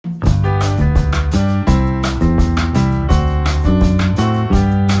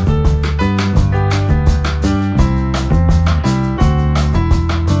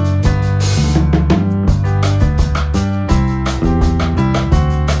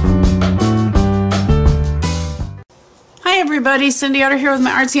everybody, Cindy Utter here with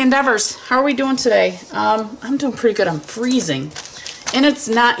my artsy endeavors. How are we doing today? I'm doing pretty good. I'm freezing. And it's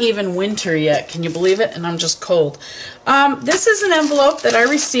not even winter yet. Can you believe it? And I'm just cold. This is an envelope that I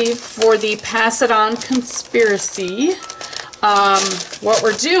received for the Pass It On Conspiracy. What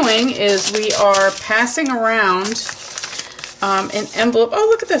we're doing is we are passing around an envelope. Oh,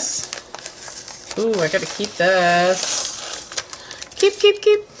 look at this. Ooh, I gotta keep this. Keep.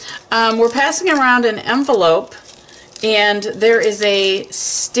 We're passing around an envelope, and there is a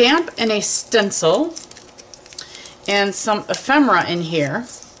stamp and a stencil and some ephemera in here.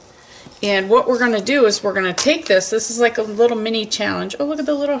 And what we're going to do is we're going to take this. This is like a little mini challenge. Oh, look at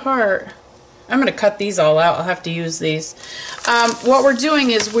the little heart. I'm going to cut these all out. I'll have to use these. What we're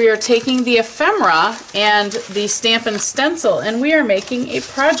doing is we are taking the ephemera and the stamp and stencil, and we are making a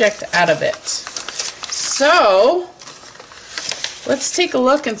project out of it. So let's take a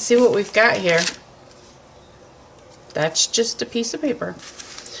look and see what we've got here. That's just a piece of paper.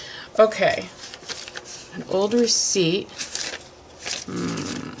 Okay, an old receipt.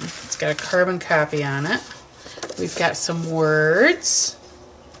 It's got a carbon copy on it. We've got some words.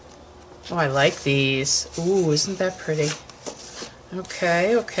 Oh, I like these. Ooh, isn't that pretty?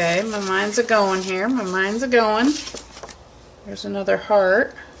 Okay, my mind's a-going here. My mind's a-going. There's another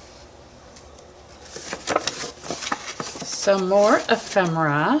heart. Some more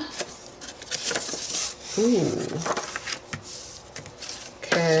ephemera. Ooh.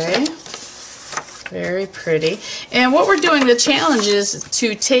 Okay. Very pretty. And what we're doing, the challenge is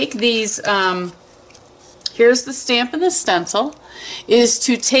to take these, here's the stamp and the stencil, is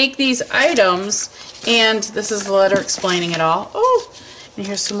to take these items, and this is the letter explaining it all. Oh, and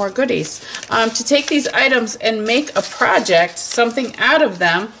here's some more goodies. To take these items and make a project, something out of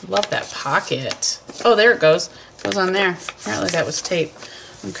them. Love that pocket. Oh, there it goes. It goes on there. Apparently that was tape.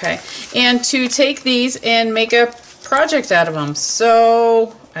 Okay. And to take these and make a project out of them.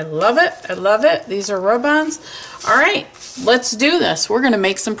 So I love it. I love it. These are rub-ons. All right, let's do this. We're going to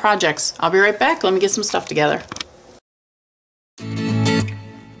make some projects. I'll be right back. Let me get some stuff together.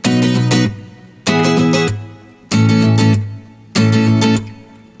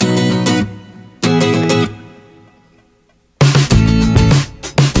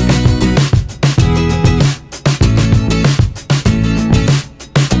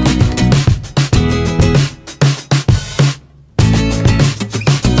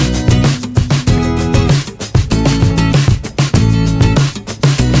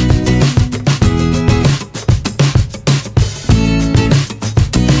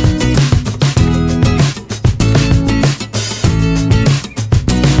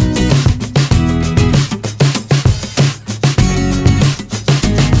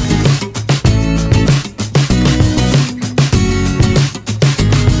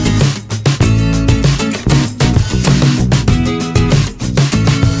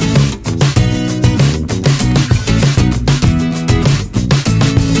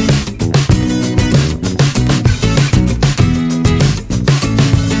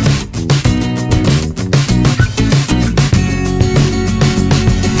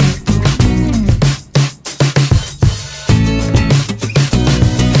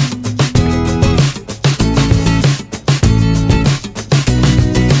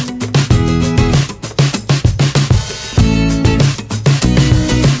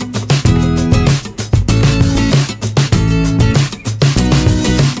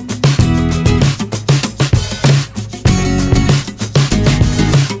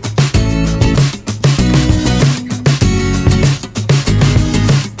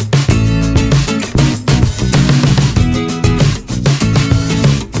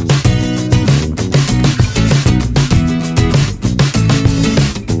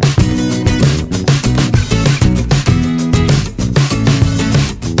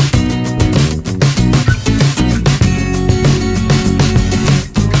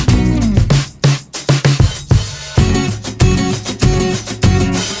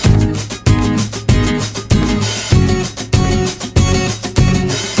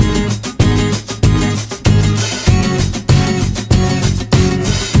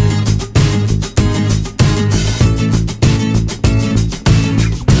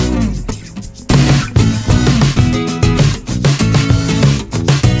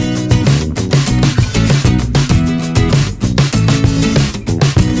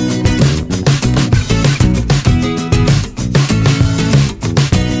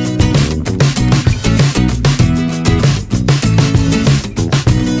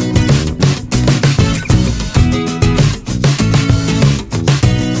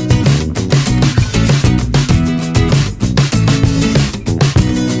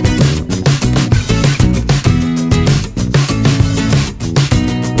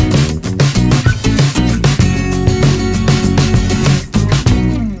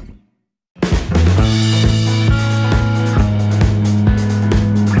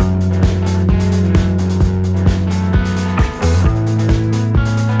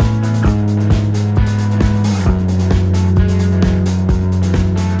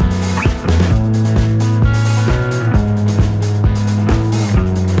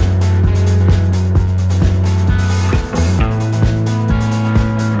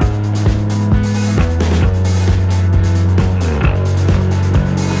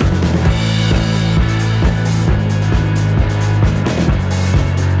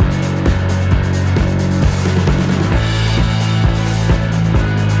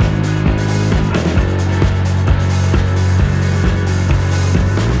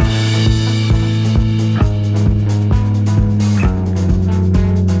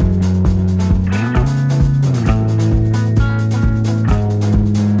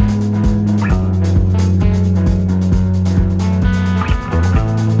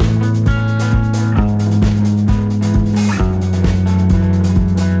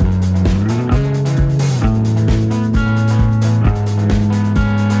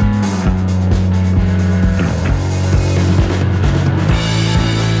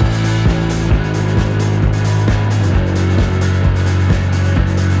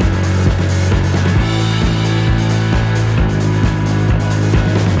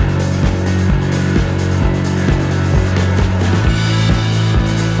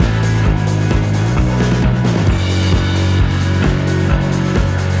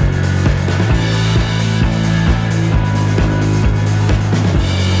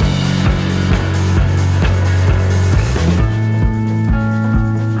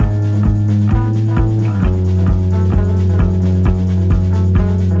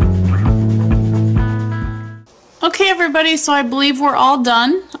 Okay, everybody, so I believe we're all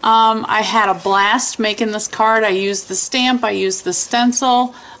done. I had a blast making this card. I used the stamp, I used the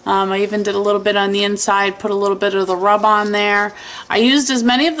stencil. I even did a little bit on the inside, put a little bit of the rub on there. I used as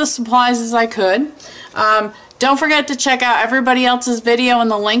many of the supplies as I could. Don't forget to check out everybody else's video in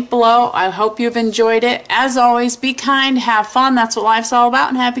the link below. I hope you've enjoyed it. As always, be kind, have fun. That's what life's all about,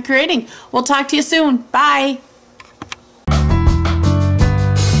 and happy creating. We'll talk to you soon. Bye.